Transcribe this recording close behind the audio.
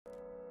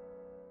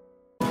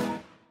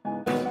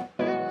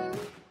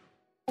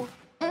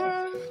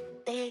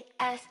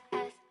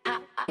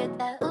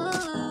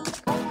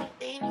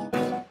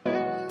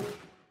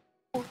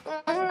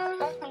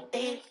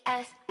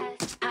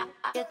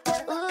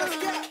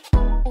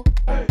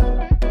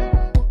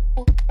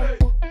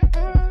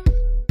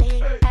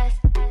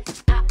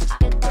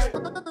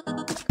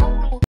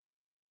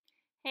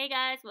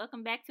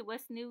welcome back to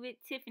What's New with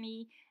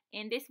Tiffany.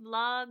 In this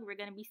vlog, we're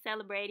going to be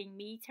celebrating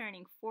me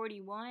turning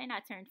 41.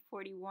 I turned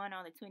 41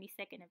 on the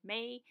 22nd of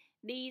May.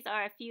 These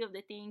are a few of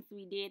the things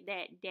we did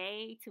that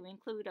day to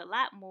include a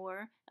lot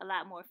more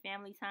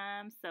family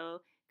time.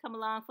 So come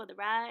along for the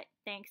ride.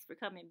 Thanks for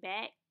coming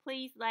back.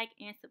 Please like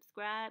and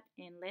subscribe,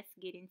 and let's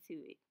get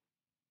into it.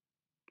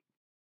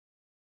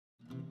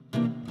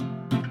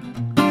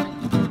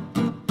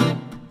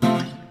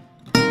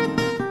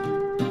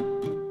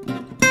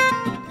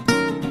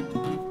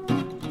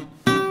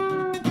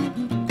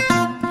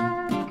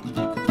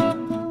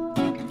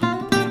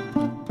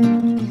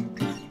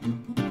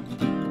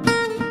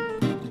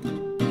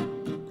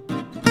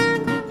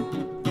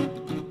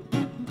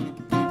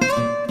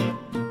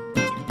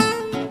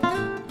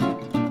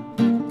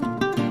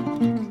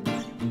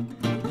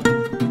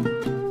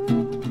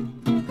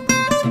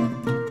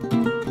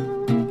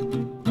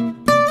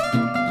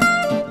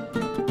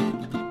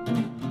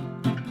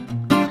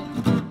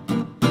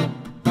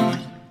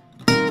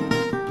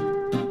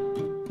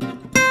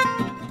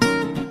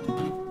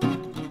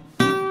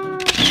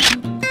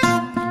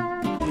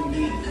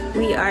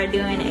 We are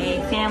doing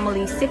a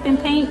family sip and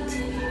paint,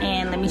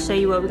 and let me show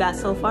you what we got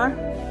so far.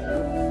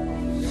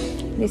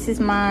 This is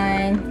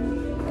mine.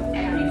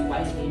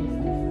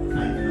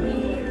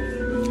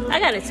 I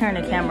gotta turn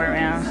the camera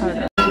around. Hold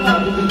on.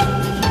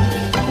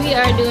 We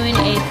are doing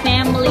a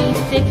family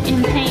sip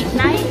and paint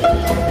night.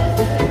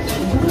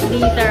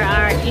 These are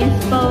our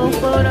inspo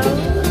photos.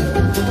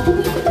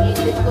 And this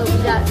is what we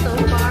got so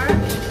far.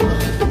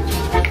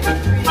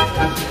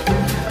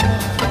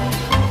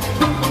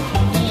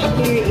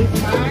 Here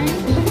is mine.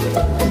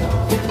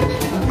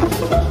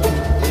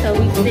 So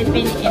we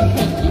sipping and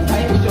painting.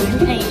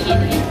 Painting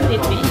and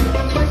sipping.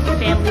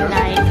 Family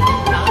night.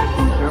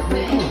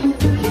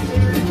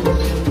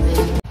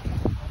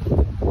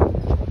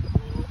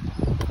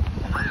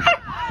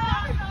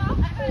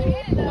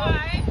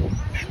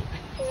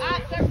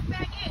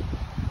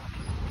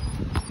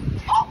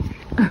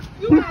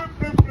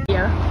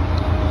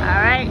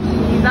 Alright,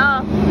 he's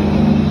off.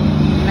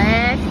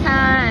 Last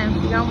time.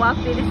 We're gonna walk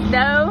through the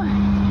snow.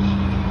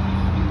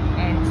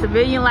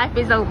 Civilian life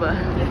is over.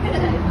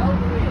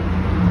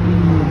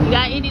 You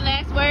got any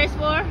last words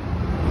for?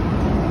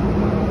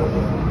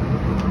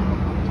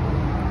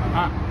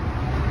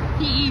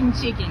 He eating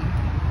chicken.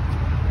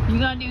 You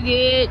gonna do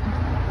good.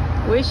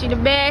 Wish you the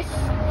best.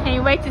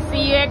 Can't wait to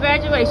see you at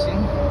graduation.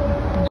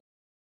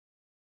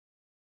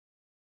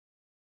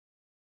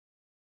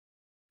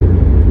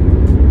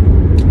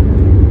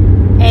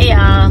 Hey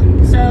y'all.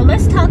 So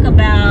let's talk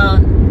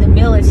about the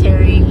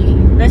military.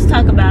 Let's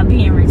talk about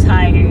being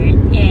retired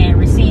and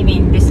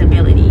receiving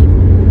disability.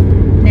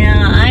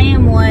 Now, I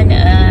am one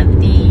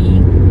of the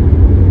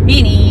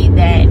many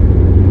that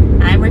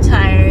I'm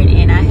retired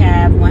and I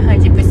have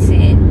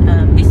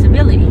 100%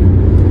 disability.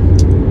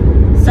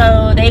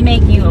 So they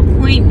make you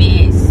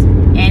appointments,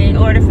 and in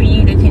order for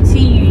you to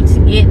continue to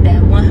get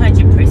that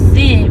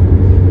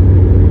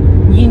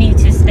 100%, you need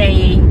to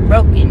stay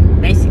broken,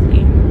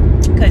 basically.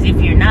 Because if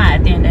you're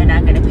not, then they're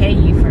not going to pay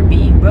you for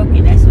being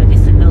broken. That's what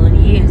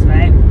disability is,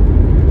 right?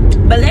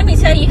 But let me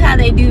tell you how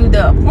they do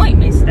the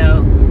appointments,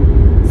 though.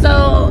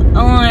 So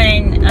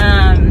on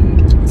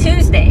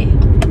Tuesday,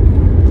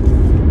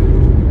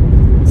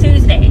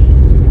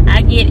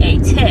 I get a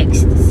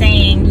text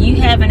saying you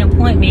have an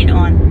appointment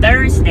on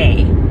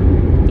Thursday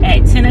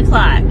at 10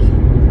 o'clock.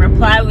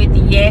 Reply with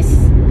yes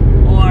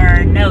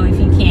or no if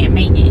you can't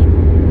make it.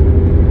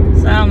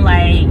 So I'm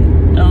like,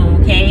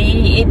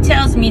 okay. It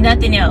tells me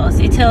nothing else.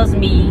 It tells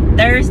me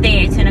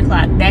Thursday at 10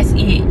 o'clock. That's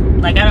it.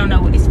 Like, I don't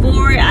know what it's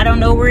for. I don't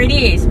know where it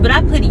is. But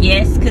I put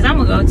yes because I'm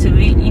going to go to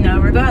it. You know,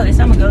 regardless,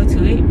 I'm going to go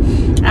to it.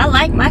 I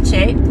like my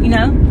check, you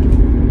know.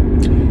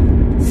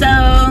 So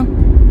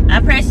I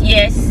pressed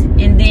yes.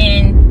 And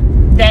then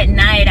that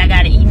night I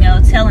got an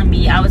email telling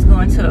me I was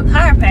going to a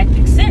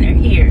chiropractic center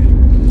here.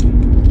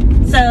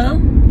 So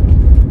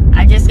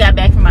I just got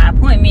back from my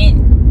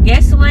appointment.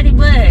 Guess what it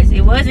was?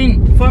 It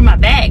wasn't for my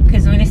back.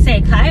 Because when it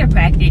said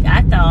chiropractic,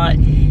 I thought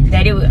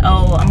that it was,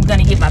 oh, I'm going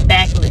to get my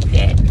back looked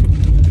at.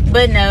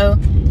 But no,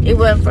 it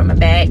wasn't for my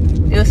back.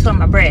 It was for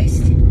my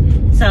breast.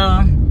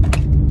 So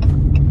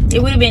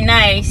it would have been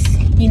nice,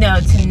 you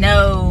know, to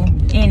know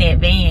in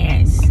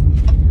advance,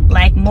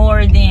 like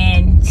more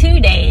than 2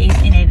 days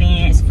in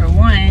advance, for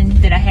one,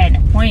 that I had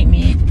an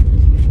appointment.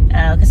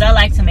 Because I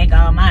like to make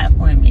all my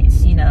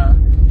appointments, you know.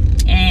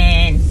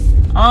 And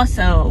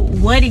also,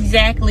 what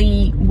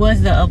exactly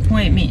was the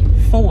appointment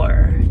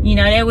for? You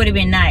know, that would have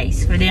been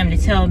nice for them to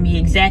tell me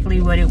exactly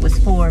what it was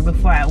for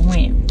before I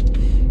went.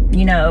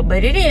 You know,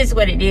 but it is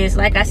what it is.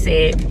 Like I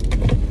said,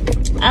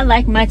 I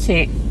like my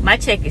check. My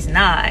check is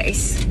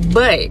nice,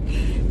 but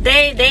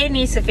they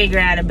need to figure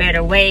out a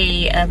better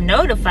way of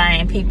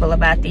notifying people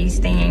about these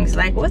things.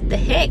 Like, what the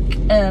heck,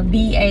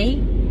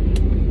 VA?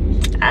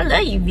 I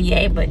love you,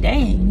 VA, but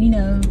dang, you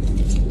know,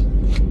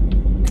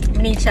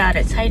 I need y'all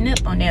to tighten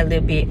up on that a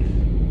little bit.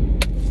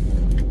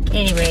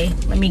 Anyway,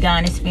 let me go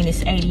on and spend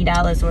this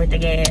 $80 worth of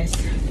gas.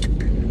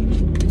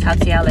 Talk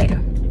to y'all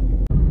later.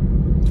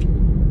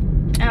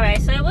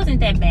 Alright, so it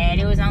wasn't that bad.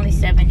 It was only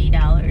 $70.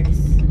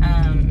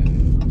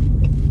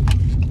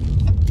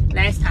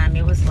 Last time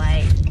it was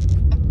like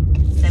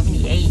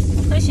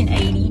 78, pushing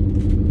 80.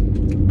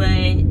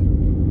 But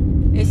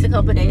it's a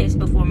couple days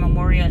before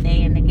Memorial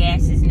Day, and the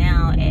gas is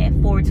now at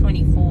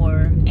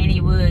 $4.24, and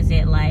it was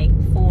at like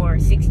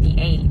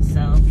 $4.68.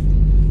 So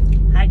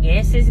I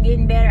guess it's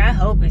getting better. I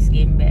hope it's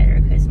getting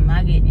better, because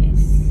my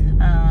goodness.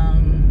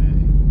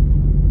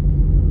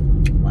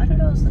 Why do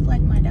those look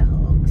like my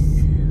dogs?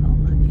 Oh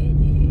my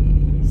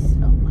goodness.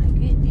 Oh my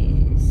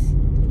goodness.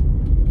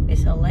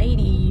 It's a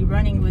lady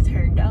running with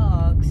her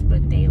dogs,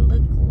 but they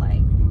look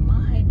like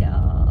my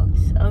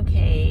dogs.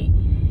 Okay.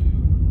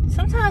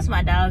 Sometimes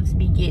my dogs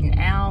be getting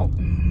out,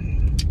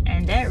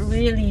 and that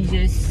really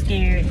just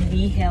scared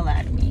the hell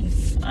out of me.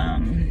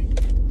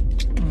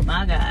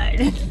 My God.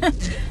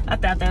 I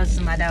thought those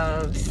were my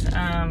dogs.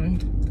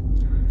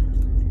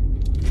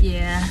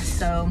 Yeah,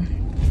 so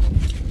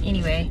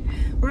anyway,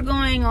 we're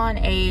going on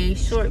a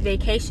short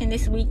vacation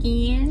this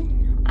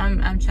weekend.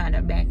 I'm trying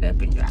to back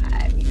up and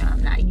drive. You know,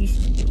 I'm not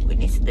used to doing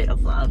this little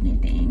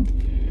vlogging thing.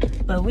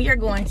 But we are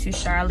going to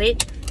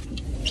Charlotte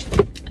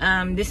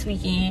this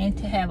weekend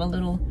to have a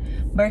little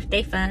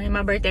birthday fun.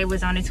 My birthday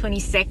was on the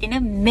 22nd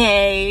of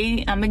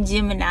May. I'm a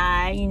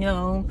Gemini, you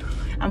know.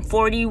 I'm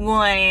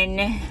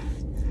 41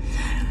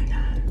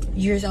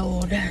 years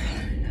old,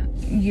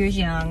 years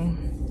young.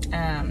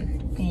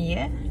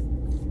 Yeah,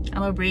 I'm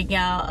gonna bring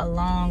y'all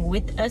along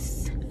with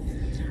us.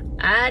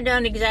 I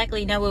don't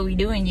exactly know what we're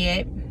doing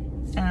yet,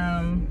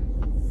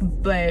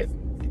 but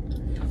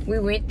we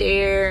went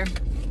there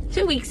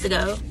 2 weeks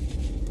ago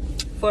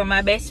for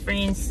my best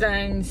friend's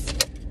son's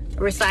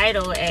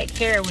recital at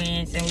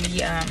Carowinds, and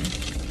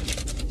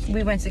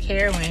we went to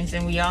Carowinds,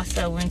 and we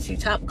also went to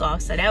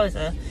Topgolf. So that was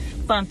a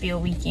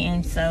fun-filled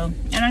weekend. So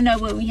I don't know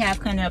what we have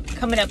coming up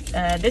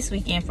this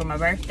weekend for my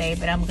birthday,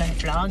 but I'm gonna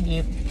vlog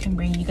it and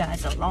bring you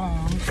guys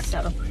along.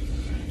 So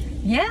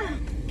yeah,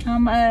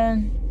 I'm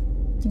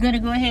gonna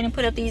go ahead and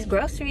put up these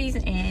groceries,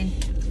 and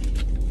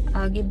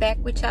I'll get back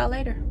with y'all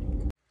later.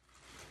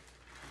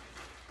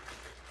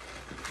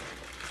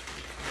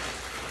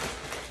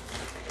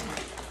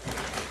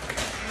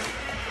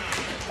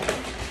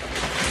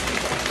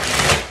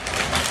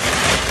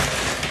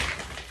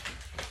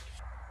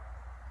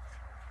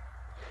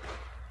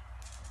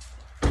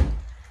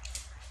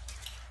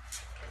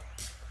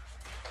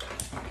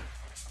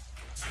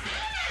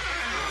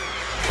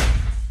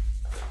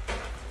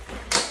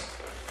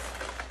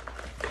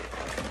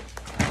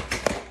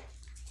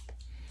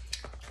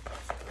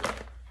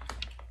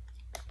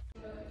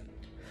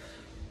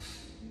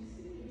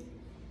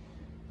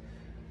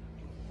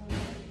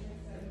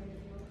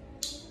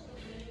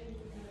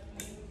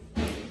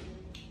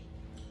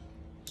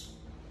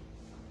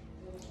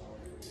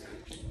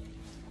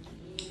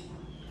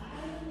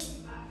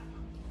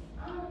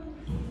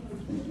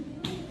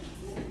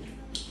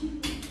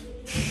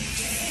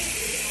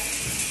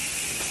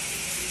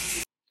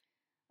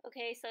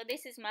 Okay, so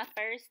this is my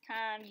first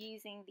time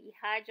using the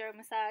hydro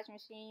massage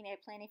machine at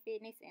Planet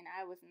Fitness, and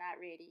I was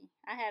not ready.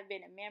 I have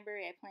been a member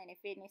at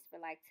Planet Fitness for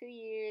like 2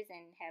 years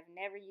and have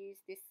never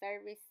used this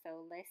service,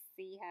 so let's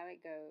see how it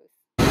goes.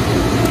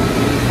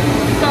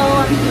 So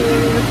I'm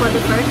here for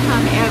the first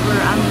time ever.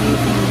 I'm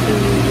using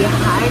the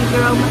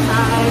hydro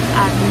massage.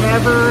 I've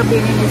never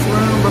been in this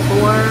room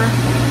before.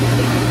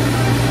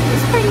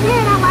 It's pretty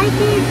good. I like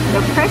it.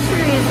 The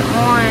pressure is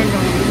on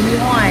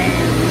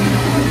 1.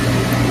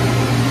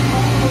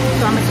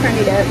 So I'm gonna turn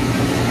it up.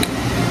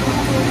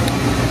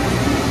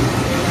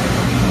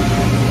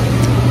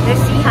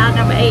 Let's see how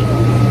number 8.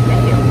 That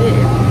feels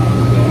good.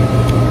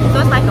 So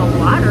it's like a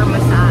water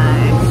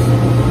massage,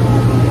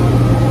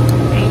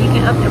 and you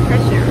can up the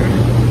pressure.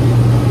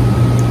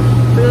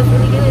 Feels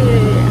really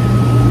good.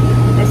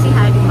 Let's see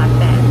how I do my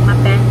back. My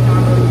back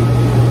normally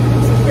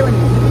is killing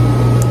me.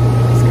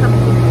 It's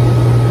coming here.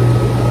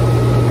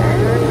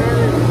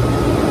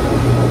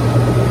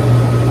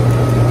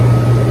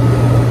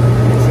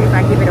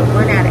 Give it a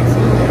 1 out of 10.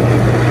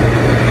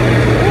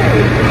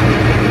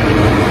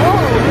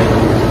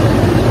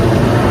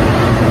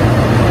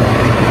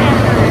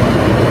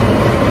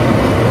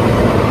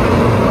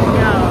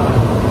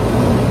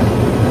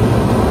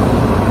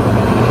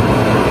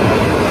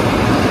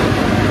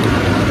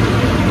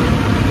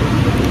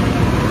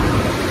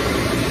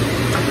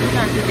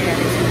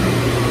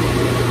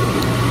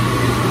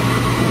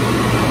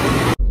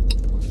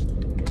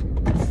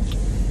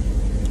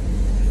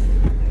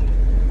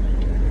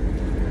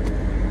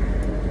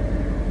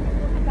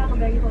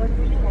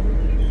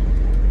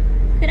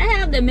 Could I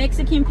have the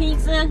Mexican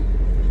pizza?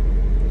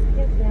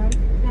 Yes, ma'am.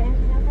 Can I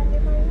answer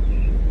that for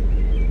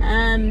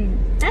you?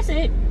 That's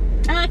it.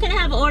 Can I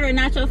have an order of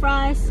nacho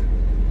fries?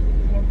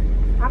 Yes.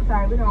 I'm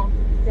sorry, we don't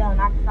sell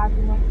nacho fries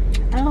anymore.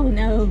 Oh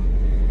no.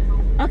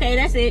 Okay,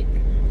 that's it.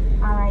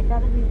 Alright,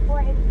 that'll be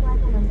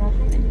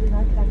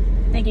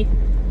 $4.85. Thank you.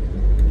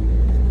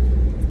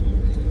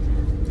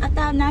 I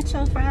thought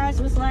nacho fries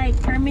was like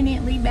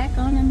permanently back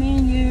on the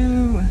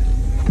menu.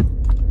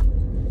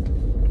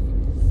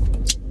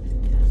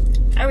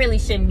 I really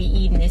shouldn't be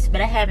eating this, but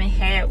I haven't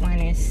had one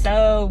in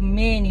so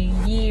many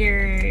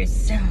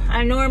years.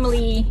 I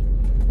normally,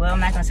 well, I'm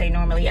not gonna say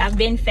normally, I've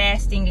been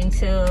fasting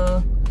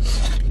until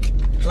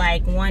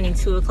like 1 and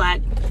 2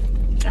 o'clock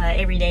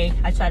every day.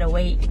 I try to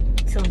wait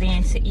till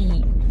then to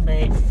eat,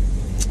 but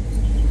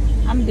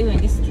I'm doing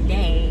this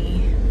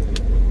today.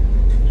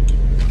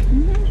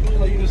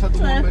 Oh, you just have the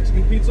one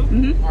Mexican pizza? All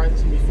right, this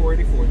is gonna be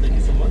 $4.84. Thank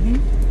you so much.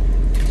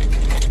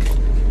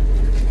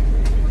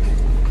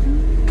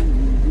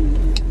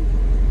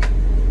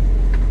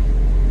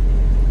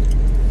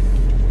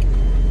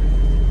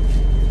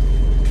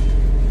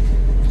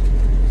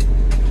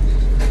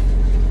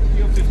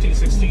 You have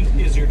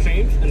 $15.60 is your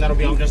change, and that'll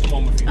be on just a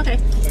moment for you. Okay.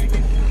 Thank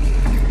you.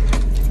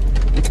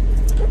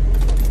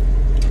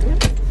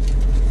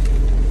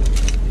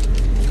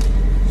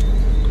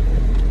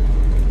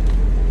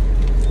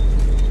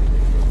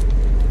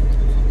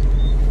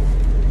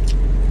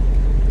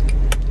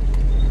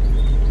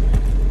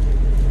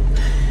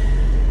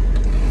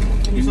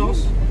 Any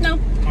sauce? No.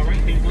 All right,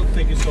 here you go.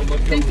 Thank you so much.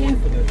 Thank you.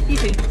 For this. You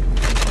too.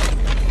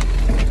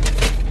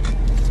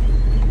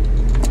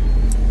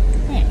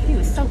 Man, he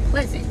was so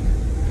pleasant.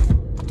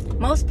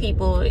 Most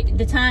people,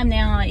 the time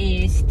now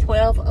is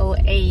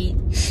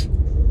 12:08.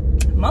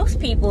 Most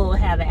people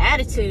have an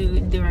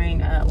attitude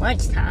during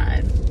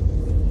lunchtime,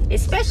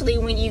 especially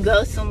when you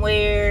go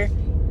somewhere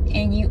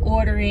and you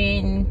order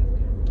in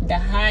the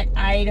hot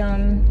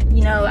item.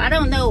 You know, I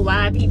don't know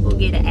why people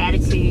get an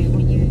attitude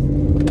when you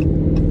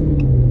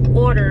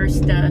order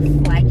stuff.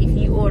 Like if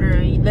you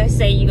order, let's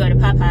say you go to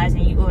Popeyes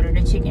and you order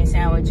the chicken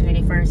sandwich when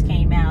it first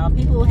came out,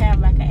 people will have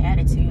like an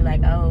attitude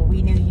like, oh,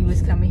 we knew you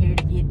was coming here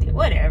to get it,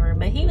 whatever.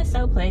 But he was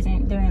so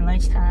pleasant during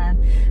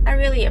lunchtime. I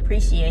really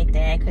appreciate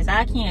that, because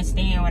I can't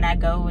stand when I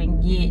go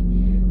and get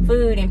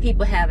food and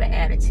people have an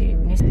attitude.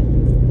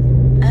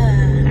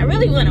 I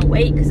really want to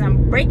wait because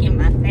I'm breaking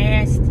my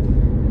fast,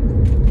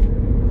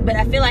 but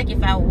I feel like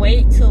if I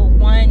wait till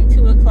 1,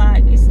 2 o'clock,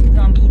 it's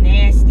gonna be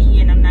nasty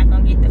and I'm not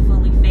gonna get the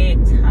full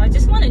effect. I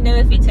just want to know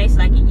if it tastes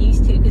like it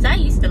used to, because I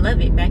used to love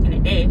it back in the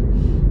day.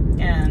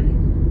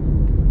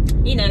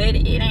 You know, it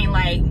ain't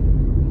like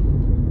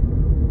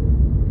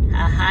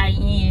a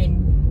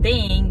high-end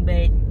thing,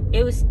 but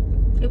it was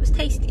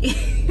tasty.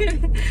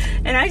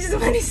 And I just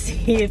want to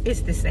see if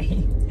it's the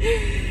same.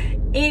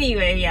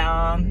 Anyway,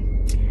 y'all,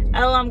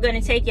 oh, I'm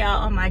gonna take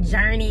y'all on my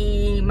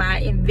journey,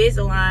 my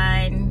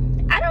Invisalign.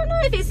 I don't know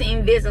if it's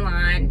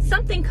Invisalign,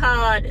 something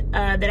called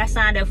that I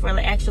signed up for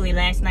actually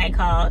last night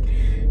called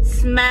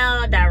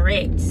Smile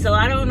Direct. So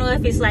I don't know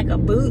if it's like a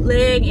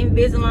bootleg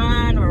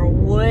Invisalign or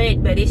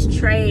what, but it's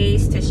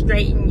trays to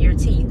straighten your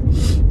teeth.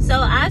 So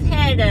I've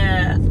had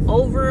a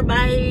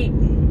overbite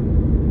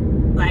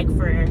like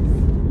for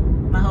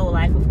my whole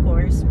life, of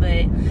course,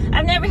 but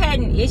I've never had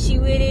an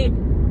issue with it.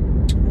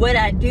 What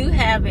I do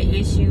have an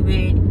issue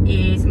with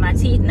is my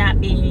teeth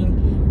not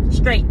being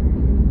straight.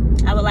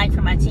 I would like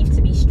for my teeth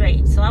to be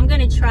straight. So I'm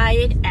gonna try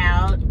it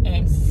out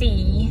and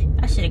see.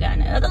 I should have gotten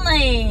the other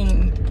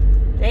lane.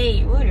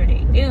 Hey, what are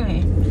they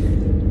doing?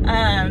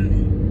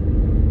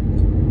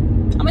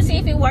 I'm gonna see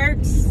if it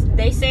works.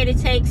 They said it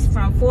takes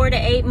from 4 to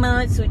 8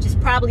 months, which is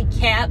probably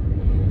capped,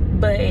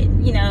 but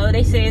you know,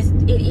 they say it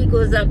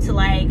equals up to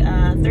like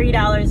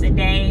 $3 a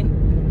day,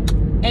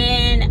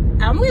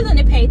 and I'm willing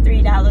to pay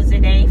 $3 a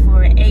day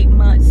for 8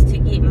 months to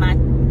get my,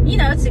 you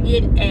know, to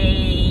get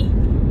a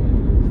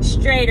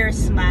straighter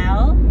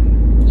smile.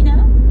 You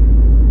know,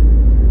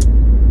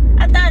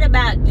 I thought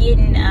about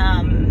getting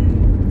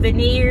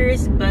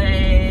veneers, but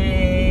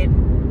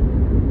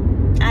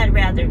I'd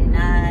rather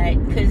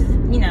not, because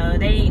you know,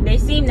 they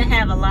seem to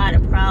have a lot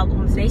of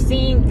problems.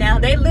 Now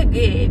they look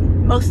good,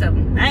 most of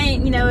them. I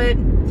ain't, you know,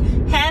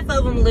 half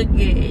of them look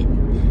good.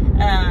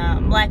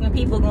 Like when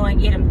people go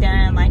and get them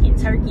done like in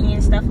Turkey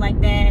and stuff like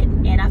that.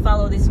 And I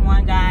follow this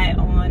one guy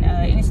on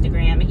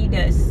Instagram, and he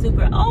does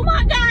super, oh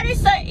my god,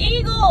 it's an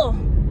eagle.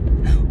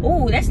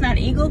 Oh, that's not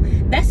an eagle,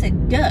 that's a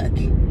duck.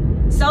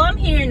 So I'm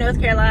here in North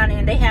Carolina,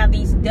 and they have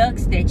these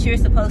ducks that you're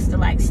supposed to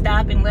like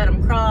stop and let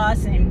them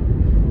cross, and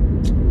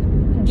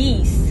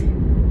geese.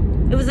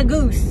 It was a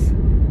goose.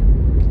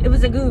 It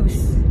was a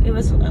goose. It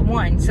was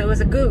one, so it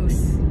was a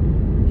goose.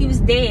 He was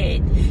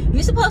dead.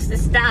 You're supposed to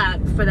stop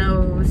for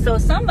those. So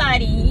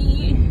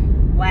somebody,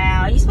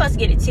 wow, you're supposed to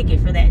get a ticket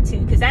for that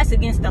too, because that's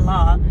against the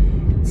law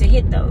to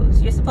hit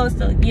those. You're supposed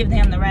to give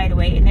them the right of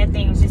way, and that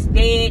thing was just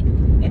dead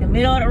in the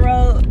middle of the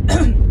road.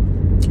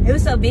 It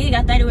was so big,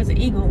 I thought it was an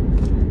eagle.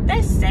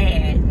 That's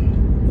sad.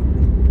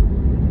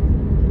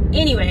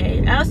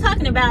 Anyway, I was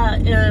talking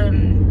about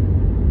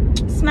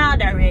Smile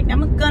Direct.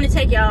 I'm gonna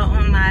take y'all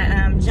on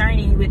my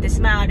journey with the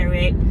Smile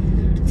Direct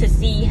to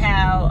see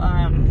how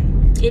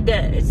it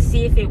does,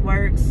 see if it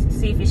works,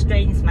 see if it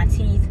straightens my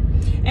teeth.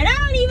 And I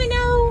don't even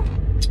know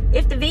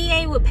if the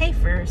VA would pay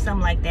for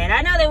something like that.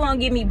 I know they won't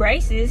give me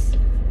braces,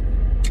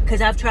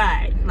 because I've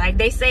tried. Like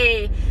they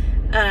say,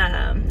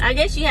 I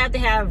guess you have to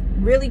have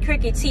really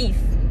crooked teeth,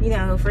 you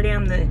know, for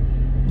them to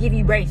give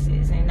you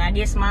braces. And I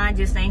guess mine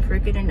just ain't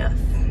crooked enough,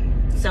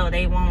 so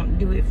they won't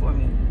do it for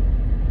me.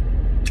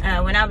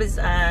 when I was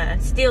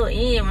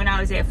when I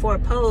was at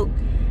Fort Polk,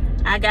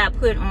 I got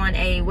put on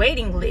a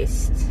waiting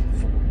list.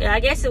 I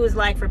guess it was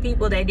like for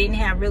people that didn't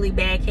have really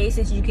bad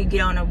cases, you could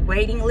get on a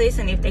waiting list,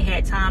 and if they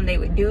had time, they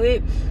would do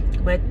it.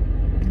 But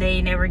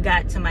they never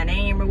got to my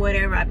name or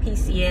whatever. I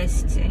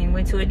PCS'd and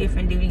went to a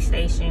different duty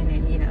station,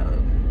 and you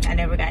know, I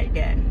never got it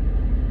done.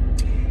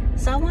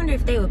 So I wonder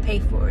if they would pay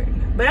for it.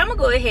 But I'm gonna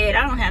go ahead.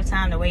 I don't have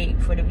time to wait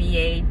for the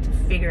VA to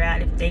figure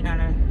out if they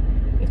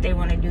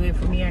want to do it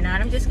for me or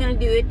not. I'm just gonna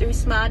do it through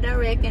Smile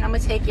Direct, and I'm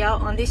gonna take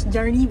y'all on this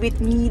journey with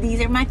me.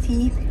 These are my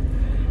teeth,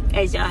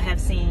 as y'all have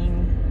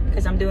seen,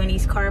 because I'm doing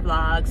these car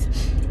vlogs,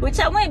 which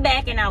I went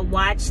back and I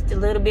watched a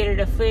little bit of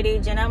the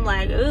footage, and I'm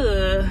like,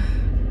 ugh.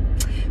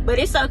 But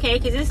it's okay,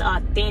 because it's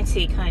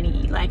authentic,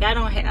 honey. Like, I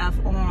don't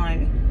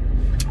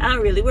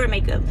really wear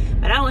makeup,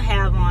 but I don't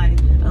have on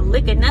a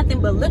lick of nothing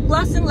but lip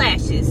gloss and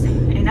lashes,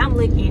 and I'm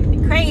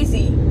looking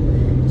crazy,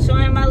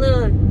 showing my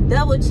little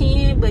double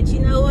chin. But you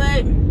know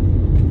what,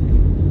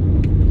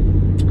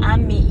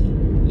 I'm me.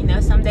 You know,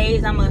 some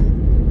days I'ma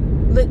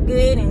look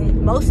good,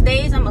 and most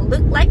days I'ma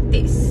look like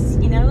this.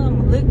 You know,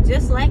 I'ma look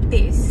just like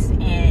this,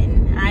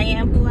 and I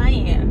am who I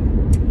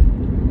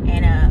am.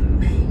 And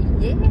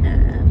yeah,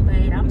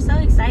 but I'm so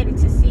excited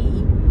to see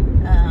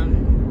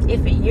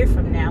if a year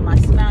from now my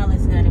smile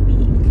is gonna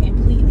be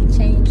completely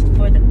changed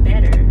for the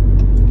better.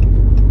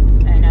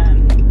 And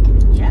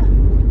yeah,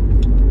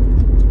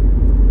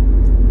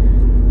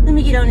 let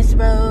me get on this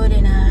road,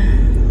 and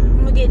I'm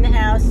gonna get in the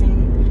house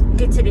and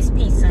get to this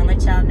pizza and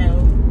let y'all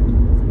know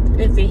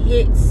if it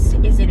hits.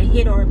 Is it a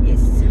hit or a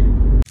miss?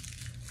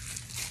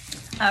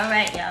 All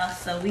right, y'all,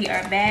 so we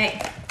are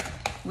back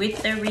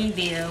with the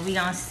reveal. We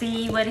gonna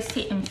see what it's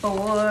hitting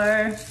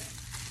for.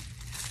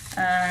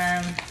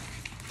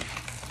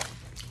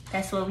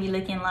 That's what we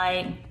looking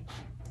like.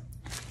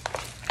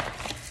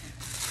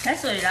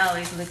 That's what it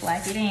always look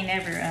like. It ain't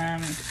ever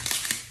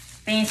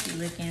fancy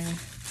looking.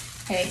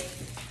 Hey,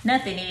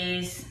 nothing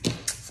is,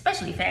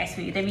 especially fast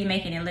food. They be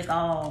making it look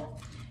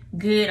all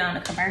good on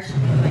the commercial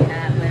and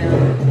whatnot.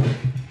 Well,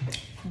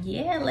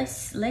 yeah,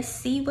 let's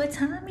see what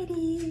time it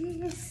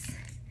is.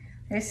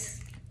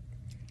 Let's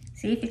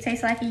see if it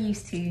tastes like it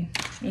used to,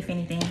 if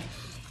anything.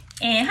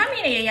 And how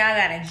many of y'all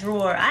got a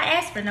drawer? I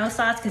asked for no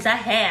sauce because I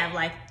have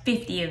like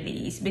 50 of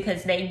these,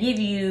 because they give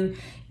you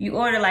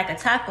order like a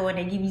taco and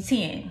they give you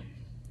 10.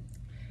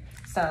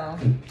 So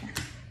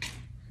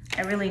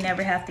I really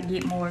never have to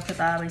get more because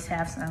I always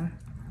have some.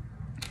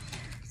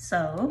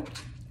 So,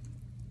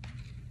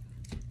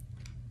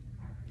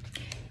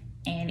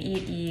 and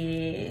it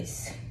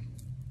is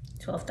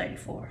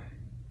 12:34.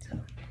 So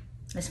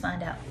let's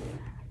find out.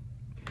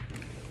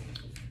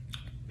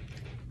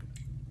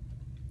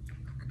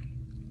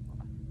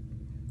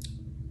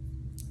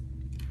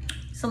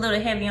 It's a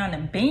little heavy on the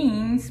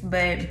beans,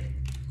 but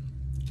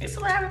it's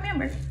what I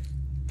remember.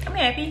 I'm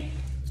happy.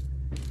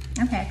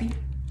 I'm happy.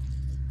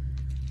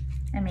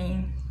 I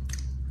mean,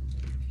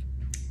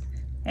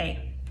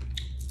 hey,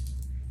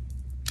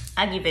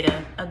 I give it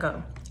a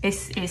go.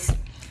 It's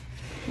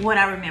what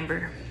I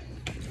remember.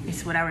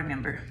 It's what I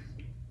remember.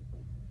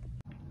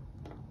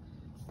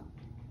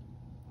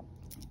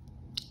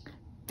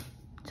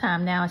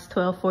 Time now is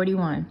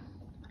 12:41.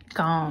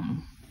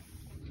 Gone.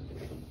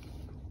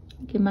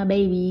 Get my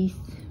babies.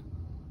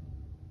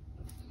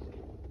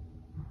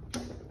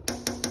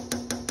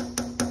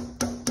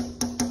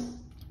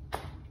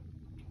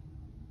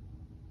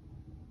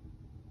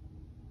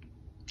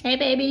 Hey,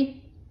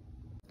 baby.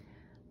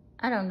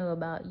 I don't know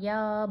about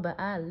y'all, but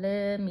I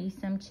love me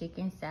some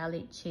chicken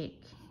salad chick.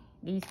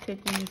 These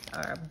cookies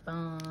are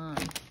bomb.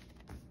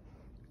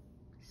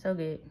 So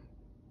good.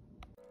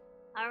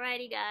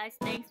 Alrighty, guys.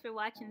 Thanks for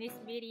watching this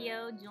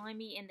video. Join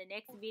me in the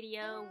next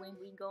video when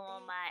we go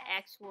on my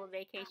actual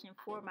vacation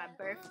for my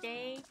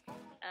birthday.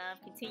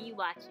 Continue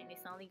watching.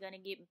 It's only going to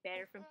get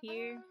better from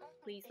here.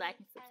 Please like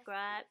and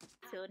subscribe.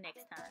 Till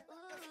next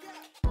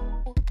time.